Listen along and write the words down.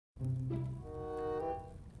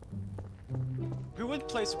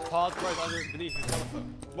wouldn't place a pod right underneath your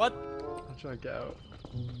telephone. What? I'm trying to get out.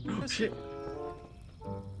 Oh shit!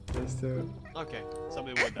 Let's do it. Okay,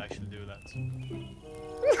 somebody would actually do that.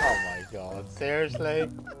 Oh my god, seriously?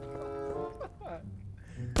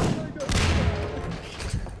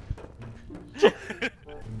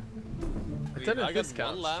 I don't know I if got this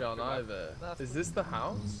counts, one lamp. John, either. Is this the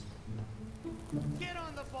house? Get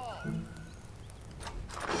on the ball!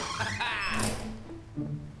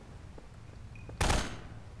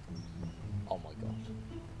 Oh my god.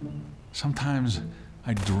 Sometimes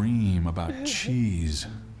I dream about cheese.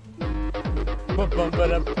 Are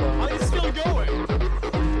you still going?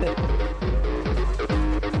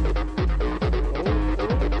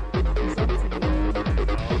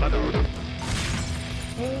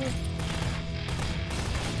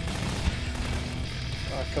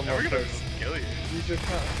 Oh, come Now on, we're gonna folks. kill you. Use your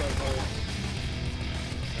cat, don't worry.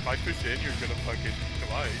 If I push in, you're gonna fucking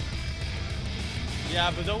come out.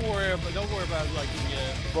 Yeah, but don't worry about like the.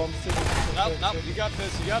 Bomb signal. No, you got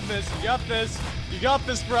this. You got this. You got this. You got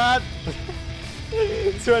this, Brad.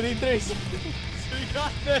 23 seconds. You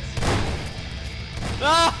got this.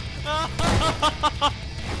 Ah!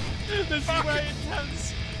 This is way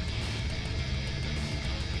intense.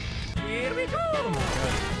 Here we go!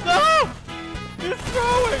 No! You're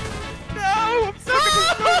throwing! No! I'm stuck in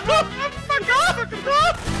this I'm fucking stuck in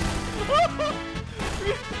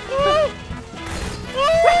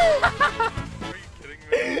Are you kidding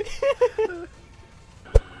me?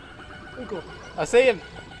 Oh god. I see him.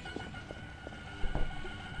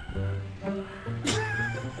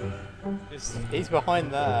 He's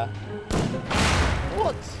behind there.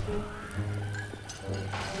 What?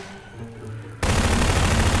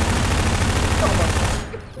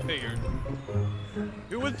 Figured.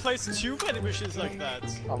 Who would place two vending machines like that?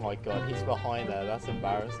 Oh my god, he's behind there. That's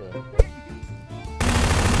embarrassing.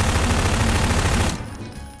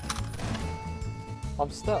 I'm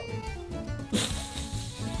stuck.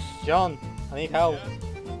 John, I need help.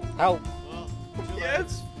 Yeah. Help. Well, too late.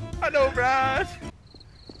 Yes! I know, Brad!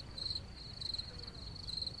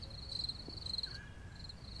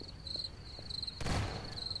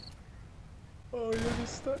 Oh, you're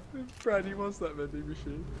just stuck. Brady wants that vending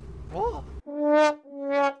machine. What?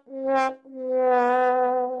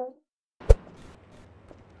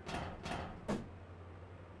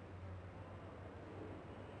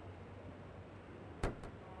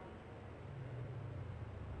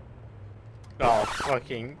 Oh,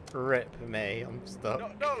 fucking rip me. I'm stuck.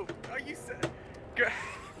 No, no! Are you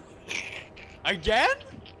Again?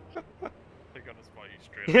 They're gonna spot you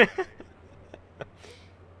straight away.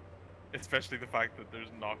 Especially the fact that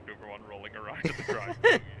there's knocked over one rolling around at the ground.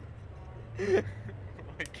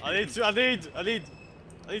 I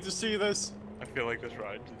need to see this. I feel like this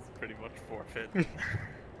round is pretty much forfeit.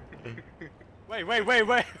 Wait.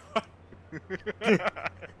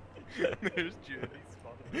 There's Judy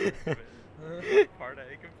spotted. Part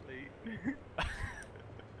A complete.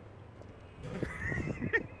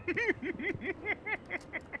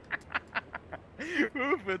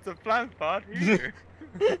 Oof, it's a plant pot here.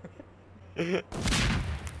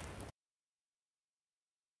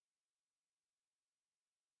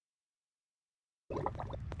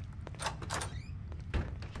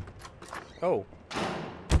 Oh.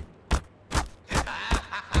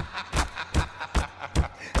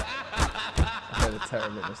 I made a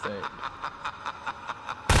terrible mistake.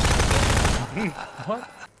 What?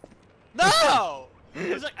 No!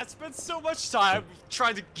 It's like, I spent so much time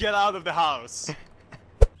trying to get out of the house.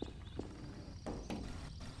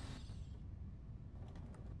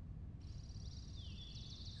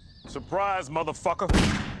 Surprise, motherfucker!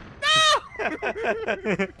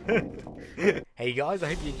 Hey guys,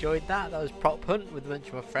 I hope you enjoyed that. That was Prop Hunt with a bunch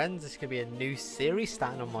of my friends. This is going to be a new series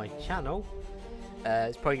starting on my channel.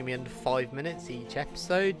 It's probably going to be under 5 minutes each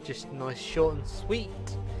episode, just nice, short and sweet.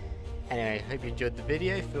 Anyway, hope you enjoyed the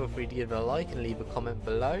video. Feel free to give it a like and leave a comment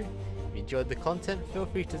below. If you enjoyed the content, feel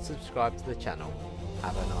free to subscribe to the channel.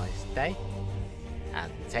 Have a nice day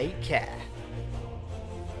and take care.